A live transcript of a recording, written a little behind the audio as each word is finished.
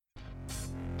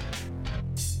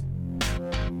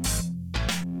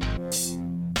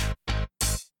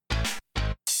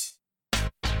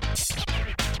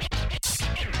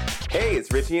Hey,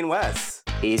 it's Richie and Wes.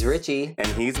 He's Richie. And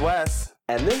he's Wes.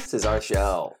 And this is our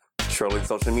show. Trolling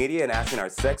social media and asking our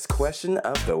sex question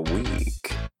of the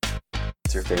week.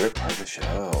 It's your favorite part of the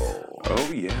show.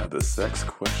 Oh yeah, the sex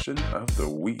question of the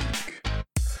week.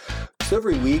 So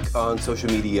every week on social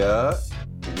media,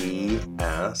 we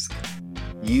ask,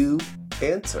 you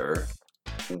answer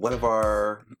one of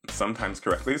our... Sometimes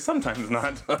correctly, sometimes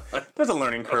not. There's a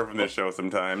learning curve in this show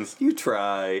sometimes. You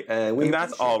try, and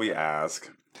that's all we ask.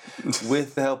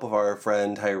 With the help of our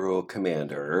friend Hyrule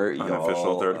Commander,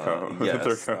 unofficial third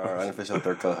co-host, our unofficial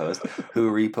third co-host,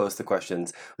 who reposts the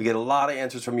questions. We get a lot of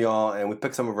answers from y'all, and we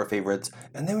pick some of our favorites,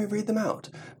 and then we read them out.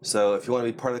 So if you want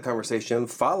to be part of the conversation,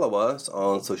 follow us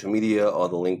on social media. All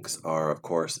the links are, of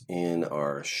course, in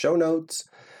our show notes.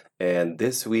 And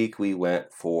this week we went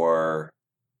for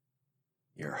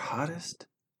your hottest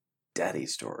daddy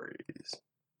stories.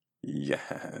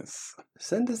 Yes.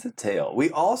 Send us a tale. We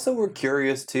also were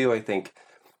curious too, I think,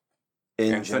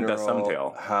 in general, send us some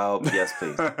tale. Yes,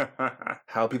 please.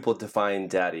 How people define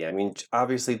daddy. I mean,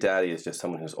 obviously daddy is just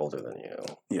someone who's older than you.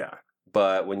 Yeah.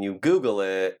 But when you Google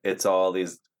it, it's all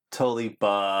these totally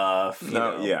buff,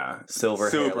 silver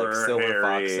hair, like silver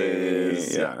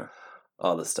foxes. Yeah.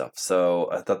 All this stuff. So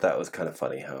I thought that was kind of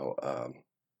funny how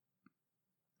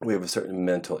we have a certain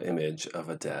mental image of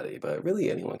a daddy, but really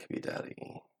anyone can be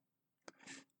daddy.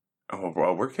 Oh,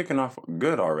 well, we're kicking off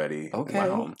good already. Okay.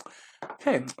 Wow.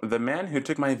 Hey, the man who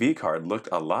took my V card looked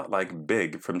a lot like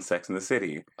Big from Sex and the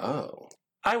City. Oh.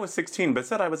 I was 16, but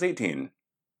said I was 18.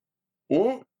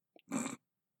 Mm. Is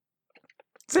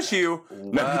this you?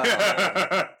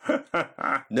 Wow.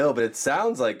 No, but it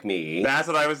sounds like me. That's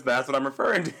what I'm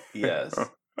referring to. Yes.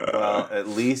 Well, at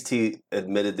least he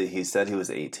admitted that he said he was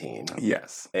 18.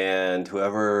 Yes. And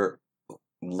whoever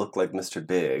looked like Mr.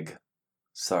 Big,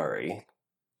 sorry.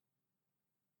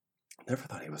 Never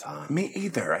thought he was hot. Me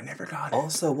either. I never got it.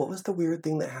 Also, what was the weird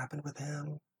thing that happened with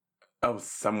him? Oh,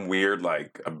 some weird,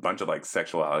 a bunch of,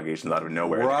 sexual allegations out of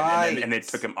nowhere. Right. And they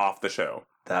took him off the show.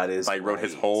 That is wrote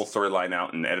his whole storyline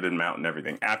out and edited him out and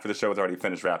everything after the show was already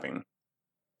finished wrapping.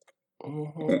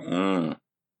 Mm-hmm.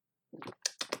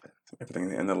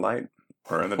 Everything in the light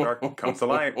or in the dark comes to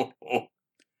light. All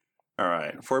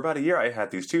right. For about a year, I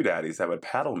had these two daddies that would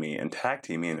paddle me and tag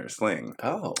team me in their sling.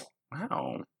 Oh.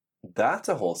 Wow. That's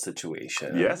a whole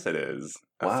situation. Yes, it is.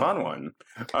 A fun one.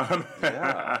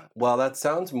 Yeah. Well, that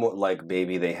sounds more like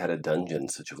maybe they had a dungeon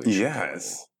situation.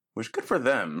 Yes. Which good for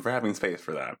them for having space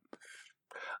for that.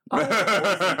 I'm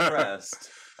always impressed.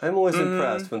 I'm always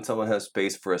impressed when someone has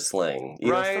space for a sling.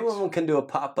 You know, some of them can do a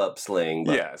pop-up sling.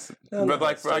 But yes. But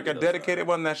like a dedicated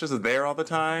one that's just there all the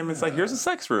time. It's like, here's a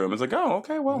sex room. It's like, oh,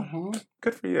 okay, well,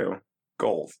 good for you.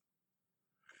 Goals.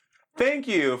 Thank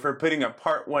you for putting a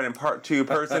part 1 and part 2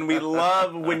 person. We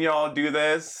love when y'all do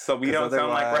this, so we don't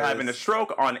sound like we're having a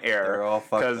stroke on air.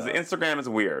 Because Instagram is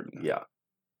weird. Yeah.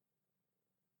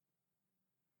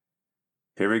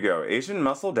 Here we go. Asian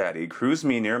muscle daddy cruised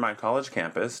me near my college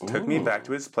campus, took me back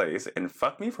to his place, and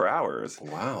fucked me for hours.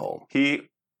 Wow.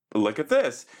 Look at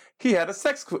this. He had a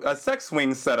sex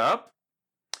swing set up.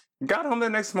 Got home the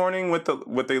next morning with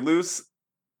a loose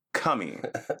cummy.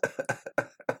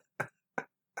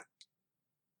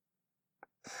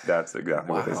 That's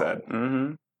exactly what they said.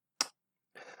 Mm-hmm.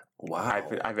 Wow.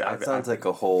 That sounds like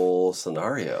a whole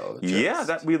scenario. Yeah,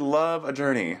 that we love a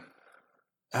journey.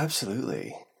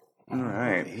 Absolutely. All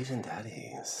right. Asian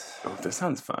daddies. Oh, this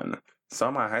sounds fun. Saw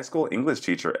my high school English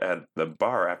teacher at the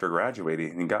bar after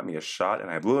graduating, and he got me a shot, and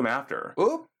I blew him after.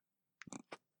 Oop.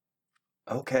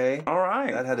 Okay. All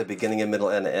right. That had a beginning, a middle,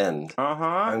 and an end. Uh-huh.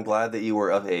 I'm glad that you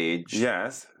were of age.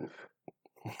 Yes.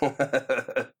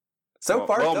 So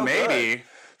far, so maybe. Good.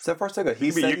 So far, so good.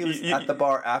 He said he was at the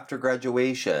bar after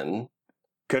graduation.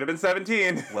 Could have been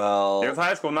 17. Well, it was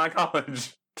high school, not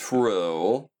college.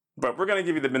 True. But we're going to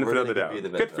give you the benefit of the doubt.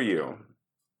 Good for you.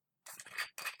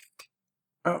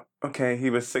 Oh, okay. He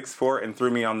was 6'4" and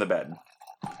threw me on the bed.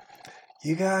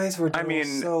 You guys were doing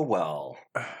so well.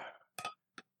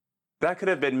 That could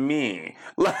have been me.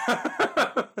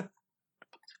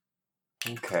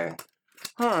 Okay.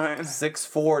 All right.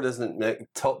 6'4" doesn't make...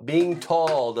 being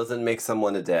tall doesn't make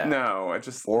someone a dad. No,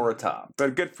 or a top.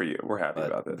 But good for you. We're happy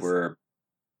about this. We're...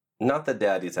 Not that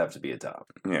daddies have to be a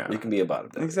top. Yeah. You can be a bottom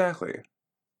daddy. Exactly.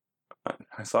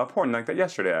 I saw a porn like that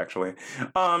yesterday, actually.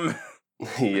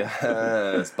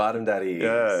 Yes. Bottom daddies.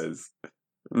 Yes.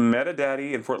 Met a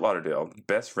daddy in Fort Lauderdale.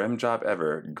 Best rim job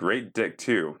ever. Great dick,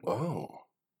 too. Oh.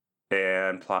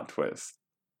 And plot twist.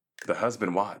 The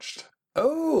husband watched.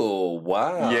 Oh,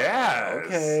 wow. Yes.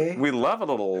 Okay. We love a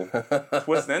little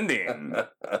twist ending.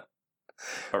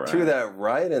 All right. Threw that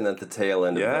right in at the tail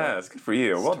end of that. Yes, good for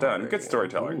you. Well done. Good story.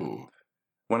 storytelling. Ooh.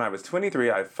 When I was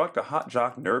 23, I fucked a hot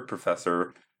jock nerd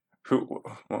professor who,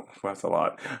 well, that's a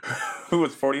lot, who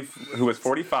was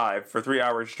 45 for 3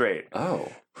 hours straight.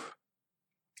 Oh.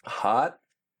 Hot.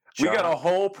 We got a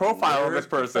whole profile of nerd this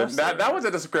person. professor. That was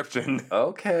a description.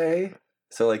 Okay.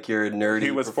 So, like, you're nerdy.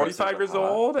 He was 45 years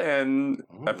old, and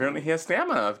apparently he has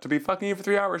stamina to be fucking you for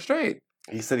 3 hours straight.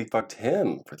 He said he fucked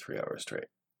him for 3 hours straight.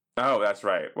 Oh, that's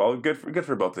right. Well, good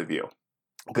for both of you.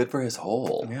 Good for his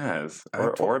hole. Yes,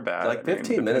 or bad. Like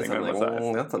 15 minutes, I'm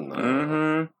like, that's enough.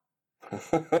 Mm-hmm.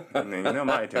 I mean, you know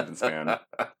my attention span. Like,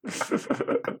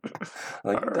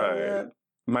 All right.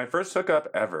 My first hookup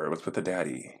ever was with a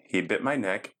daddy. He bit my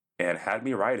neck and had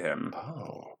me ride him.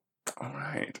 Oh. All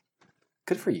right.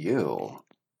 Good for you.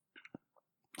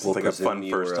 It's like a fun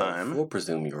first you're time. We'll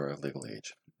presume you're of legal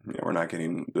age. Yeah, we're not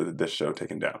getting this show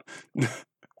taken down.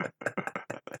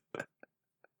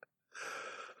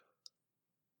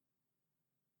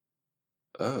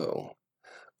 Oh.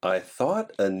 I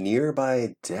thought a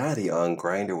nearby daddy on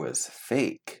Grindr was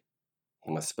fake.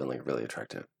 He must have been like really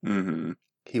attractive. Mm-hmm.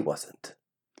 He wasn't.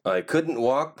 I couldn't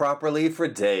walk properly for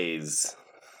days.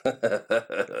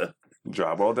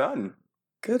 Job well done.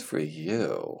 Good for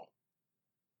you.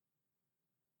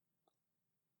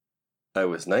 I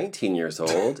was 19 years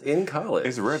old in college.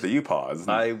 It's rare that you pause.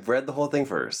 I read the whole thing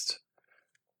first.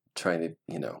 Trying to,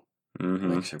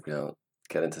 Mm-hmm. make sure we don't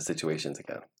get into situations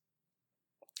again.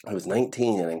 I was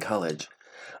 19 and in college.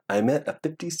 I met a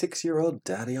 56-year-old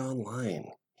daddy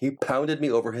online. He pounded me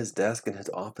over his desk in his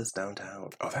office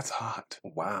downtown. Oh, that's hot.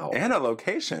 Wow. And a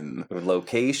location.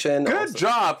 Location. Good also-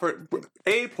 job for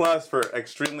A+ for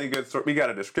extremely good story. We got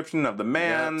a description of the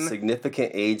man. Yeah,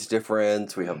 significant age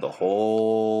difference. We have the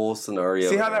whole scenario.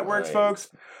 See how that works, folks?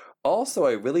 Also,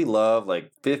 I really love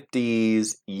like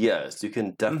 50s. Yes, you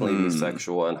can definitely be Mhm.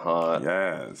 sexual and hot.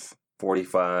 Yes.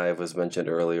 45 was mentioned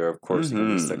earlier. Of course, you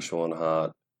can be Mhm. sexual and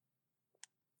hot.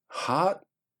 Hot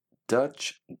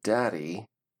Dutch daddy.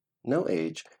 No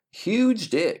age.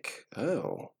 Huge dick.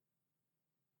 Oh.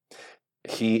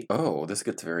 This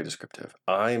gets very descriptive.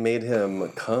 I made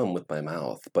him come with my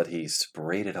mouth, but he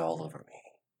sprayed it all over me.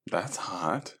 That's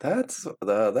hot.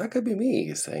 That could be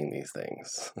me saying these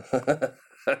things.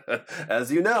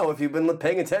 As you know, if you've been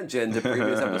paying attention to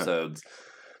previous episodes,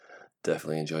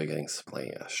 definitely enjoy getting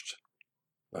splashed.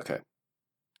 Okay.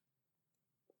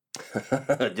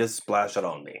 Just splash it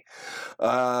on me.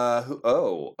 Man,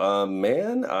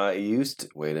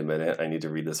 wait a minute, I need to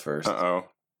read this first. Uh-oh.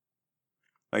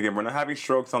 Again, we're not having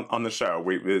strokes on the show.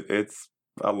 It's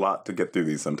a lot to get through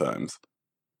these sometimes.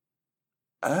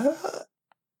 A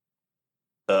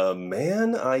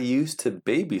man I used to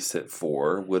babysit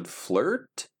for would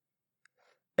flirt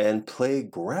and play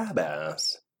grab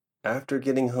ass after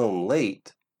getting home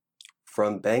late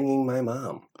from banging my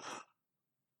mom.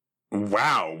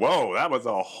 Wow. Whoa, that was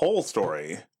a whole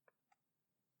story.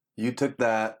 You took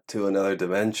that to another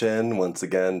dimension, once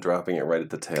again, dropping it right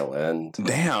at the tail end.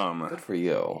 Damn. Good for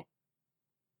you.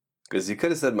 Because you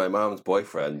could have said my mom's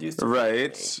boyfriend used to.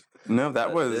 Right. No,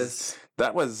 that was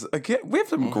again. We have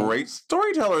some great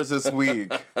storytellers this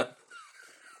week.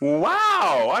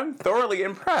 Wow, I'm thoroughly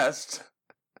impressed.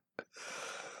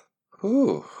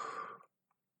 Ooh.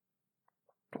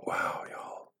 Wow,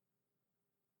 y'all.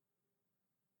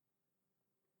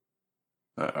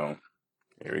 Uh-oh.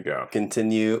 Here we go.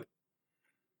 Continue.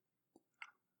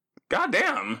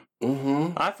 Goddamn.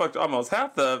 Mm-hmm. I fucked almost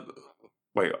half the...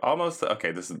 Wait, almost...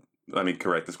 Okay, let me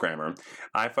correct this grammar.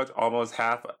 I fucked almost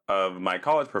half of my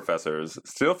college professors.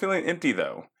 Still feeling empty,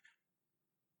 though.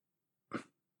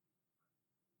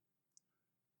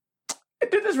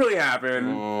 Did this really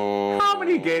happen? How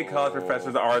many gay college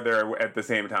professors are there at the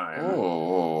same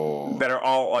time that are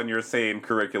all on your same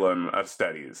curriculum of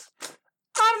studies?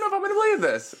 I don't know if I'm going to believe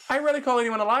this. I rarely call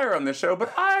anyone a liar on this show,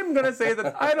 but I'm going to say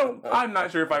that I'm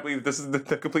not sure if I believe this is the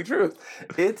complete truth.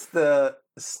 It's the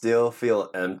still feel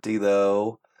empty,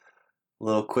 though.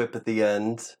 Little quip at the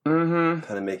end. Mm-hmm.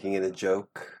 Kind of making it a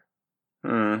joke.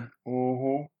 Well,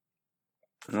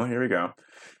 here we go.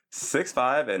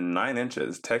 6'5" and 9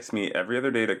 inches. Text me every other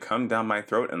day to come down my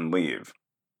throat and leave.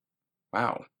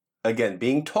 Wow. Again,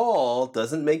 being tall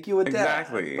doesn't make you a dad.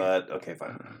 Exactly. But, okay,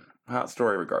 fine. Hot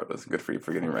story regardless. Good for you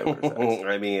for getting right with sex.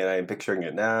 I mean, I'm picturing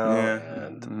it now. Yeah.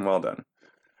 And Well done.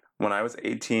 When I was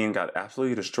 18, got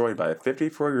absolutely destroyed by a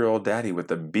 54-year-old daddy with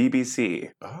the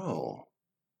BBC. oh.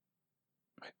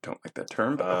 I don't like that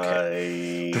term, but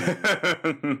okay.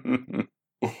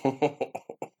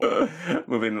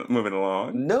 moving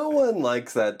along. No one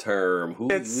likes that term. Who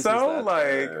It's uses so that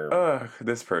like, term? ugh,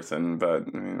 this person, but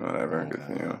I mean, whatever. Good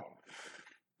for you.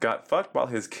 got fucked while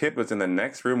his kid was in the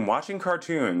next room watching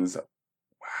cartoons.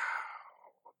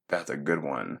 Wow. That's a good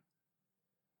one.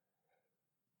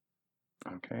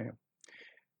 Okay.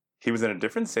 He was in a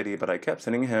different city, but I kept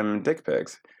sending him dick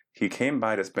pics. He came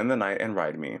by to spend the night and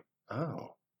ride me.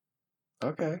 Oh.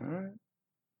 Okay. All right.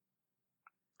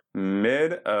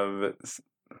 Mid of...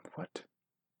 What?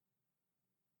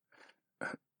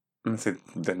 Let's see,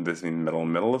 then this means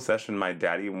middle of session, my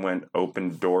daddy went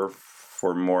open door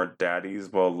for more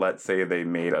daddies. Well, let's say they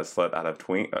made a slut out of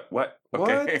tween. What?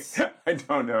 Okay. What? I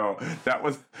don't know. That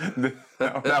was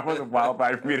a wild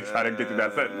ride for me to try to get through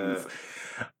that sentence.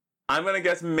 I'm gonna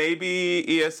guess maybe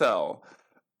ESL.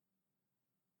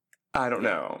 I don't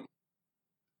know.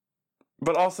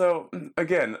 But also,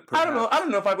 again, I don't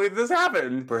know if I believe this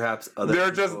happened. Perhaps other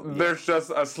there's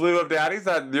just a slew of daddies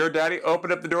that your daddy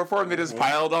opened up the door for and they just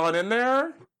piled on in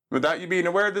there without you being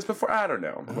aware of this before. I don't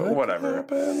know. Whatever.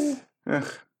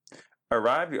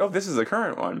 Arrived. Oh, this is a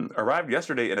current one. Arrived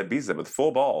yesterday in Ibiza with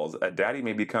full balls. A daddy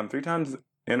may become 3 times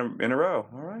in a row.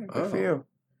 All right, good for you.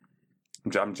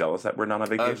 I'm jealous that we're not on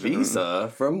vacation. Ibiza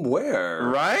from where?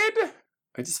 Right?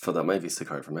 I just filled out my Visa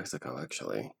card for Mexico,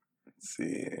 actually. Let's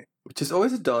see. Which is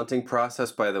always a daunting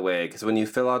process, by the way, because when you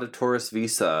fill out a tourist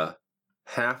visa,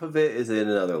 half of it is in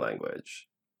another language.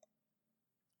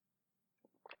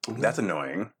 That's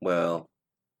annoying. Well,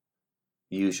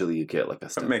 usually you get like a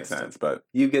step. It makes sense, but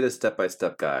you get a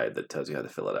step-by-step guide that tells you how to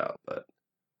fill it out. But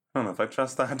I don't know if I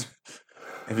trust that.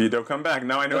 If you don't come back,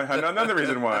 now I know another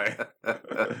reason why.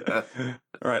 All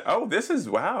right. Oh, this is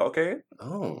wow. Okay.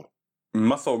 Oh.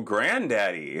 Muscle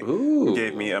Granddaddy Ooh.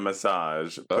 gave me a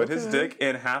massage. Put his dick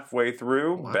in halfway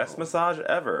through. Wow. Best massage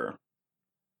ever.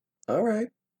 All right.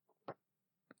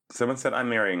 Someone said I'm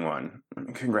marrying one.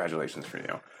 Congratulations for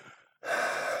you.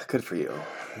 Good for you.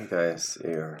 You guys,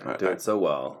 you're doing so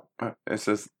well. It's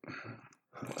just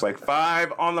it's like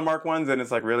 5 on the mark ones, and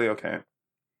it's like, really? Okay.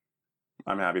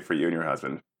 I'm happy for you and your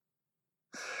husband.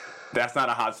 That's not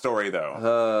a hot story,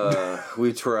 though.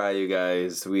 We try, you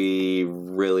guys. We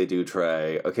really do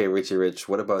try. Okay, Richie Rich,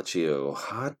 what about you?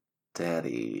 Hot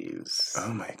daddies.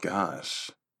 Oh my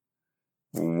gosh.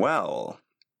 Well,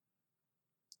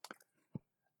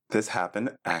 this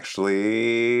happened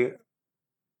actually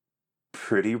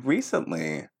pretty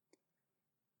recently.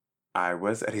 I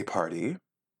was at a party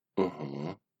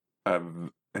Mm-hmm.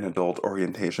 of an adult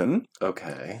orientation.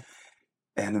 Okay.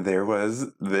 And there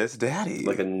was this daddy.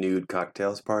 Like a nude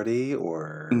cocktails party,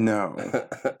 or No.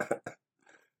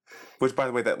 Which, by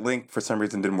the way, that link for some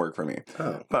reason didn't work for me.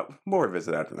 Oh. But we'll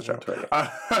revisit after the show.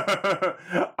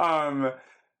 Right.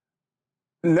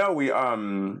 No, we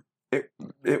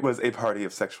it was a party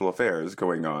of sexual affairs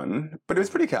going on, but it was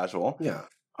pretty casual. Yeah.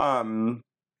 And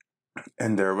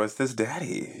there was this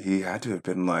daddy. He had to have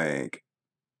been like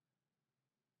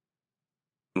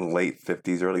late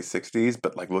 50s, early 60s,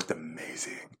 but like looked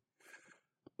amazing.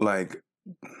 Like,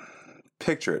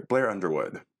 picture it, Blair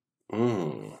Underwood.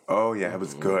 Mm. Oh yeah, it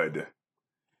was good.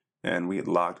 And we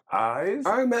locked eyes.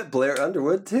 I met Blair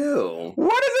Underwood too.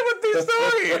 What is it with these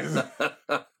stories?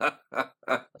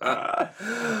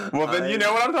 Well, then you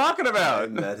know what I'm talking about. I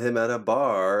met him at a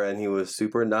bar, and he was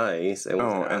super nice and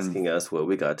was asking us what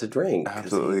we got to drink.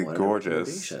 Absolutely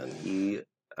gorgeous.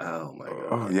 Oh my god!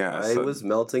 Oh yeah, I was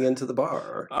melting into the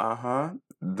bar.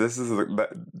 This is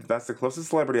that's the closest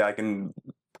celebrity I can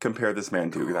compare this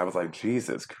man to. Because I was like,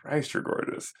 Jesus Christ, you're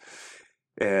gorgeous.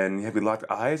 And we locked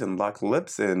eyes and locked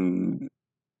lips, and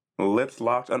lips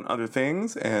locked on other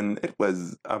things, and it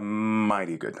was a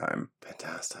mighty good time.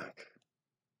 Fantastic.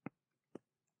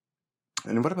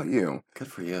 And what about you? Good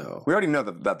for you. We already know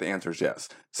that the answer is yes.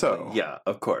 So yeah,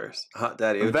 of course, hot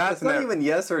daddy. That's not even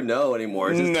yes or no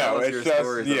anymore. Just tell us your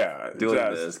stories of doing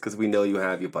this, because we know you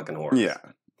have you fucking horse. Yeah,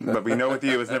 but we know with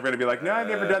you, it's never going to be like, no, I've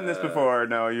never done this before.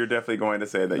 No, you're definitely going to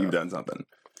say that you've done something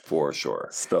for sure.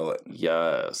 Spill it.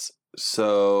 Yes.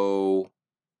 So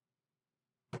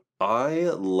I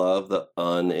love the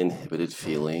uninhibited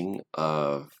feeling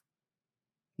of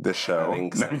the show.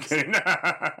 Having sex. No, I'm kidding.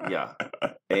 Yeah.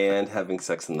 And having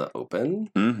sex in the open.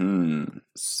 Mm-hmm.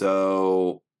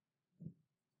 So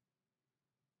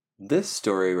this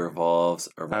story revolves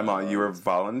around... Emma, you were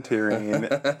volunteering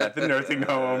at the nursing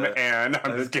home, and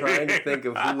I'm just trying to think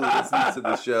of who listens to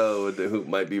the show and who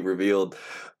might be revealed.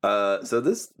 So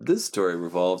this story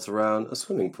revolves around a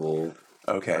swimming pool.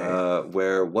 Okay.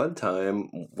 Where one time,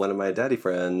 one of my daddy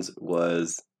friends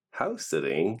was house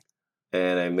sitting,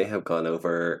 and I may have gone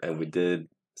over and we did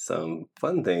some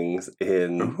fun things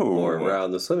in or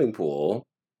around the swimming pool.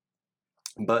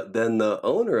 But then the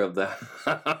owner of the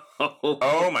house...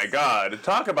 Oh my god,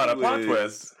 talk about a plot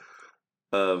twist.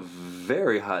 A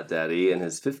very hot daddy in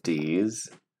his 50s.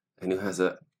 and who has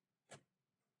a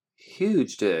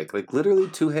huge dick, like literally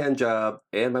 2-hand job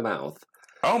and my mouth.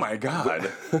 Oh my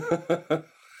God.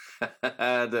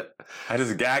 I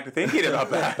just gagged thinking about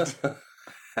that.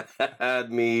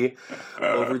 Had me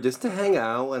over just to hang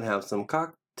out and have some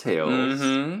cocktails.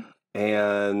 Mm-hmm.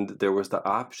 And there was the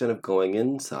option of going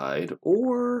inside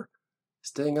or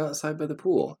staying outside by the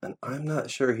pool. And I'm not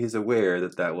sure he's aware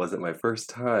that that wasn't my first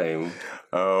time.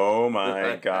 Oh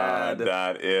my God.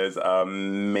 That is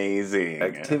amazing.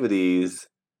 Activities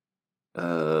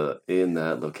in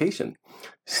that location.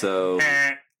 So,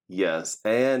 yes.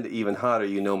 And even hotter,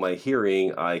 my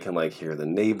hearing, I can like hear the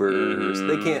neighbors. Mm-hmm.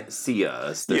 They can't see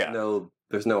us.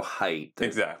 There's no height.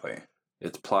 Exactly.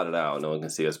 It's plotted out. No one can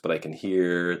see us, but I can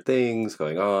hear things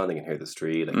going on. I can hear the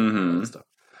street. I can hear all that stuff.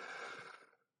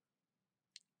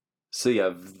 So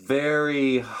yeah,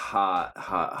 very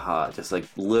hot. Just like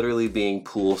literally being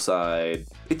poolside.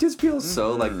 It just feels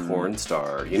so like porn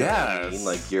star. You know what I mean?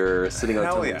 Like you're sitting on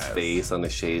someone's face on a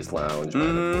chaise lounge by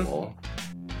the pool.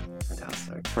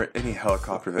 Fantastic. Or any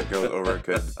helicopter that goes over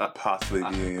could possibly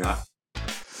be you.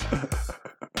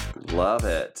 Love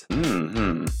it.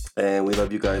 Mm-hmm. And we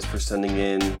love you guys for sending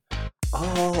in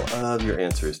all of your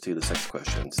answers to the sex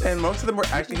questions. And most of them were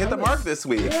actually hit the mark this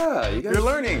week. Yeah, you're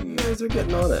learning. You guys are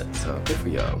getting on it, so good for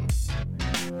you.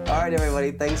 All right,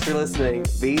 everybody, thanks for listening.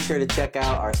 Be sure to check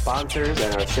out our sponsors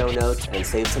and our show notes and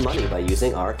save some money by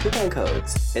using our coupon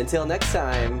codes. Until next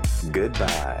time,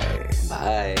 Goodbye.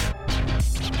 bye.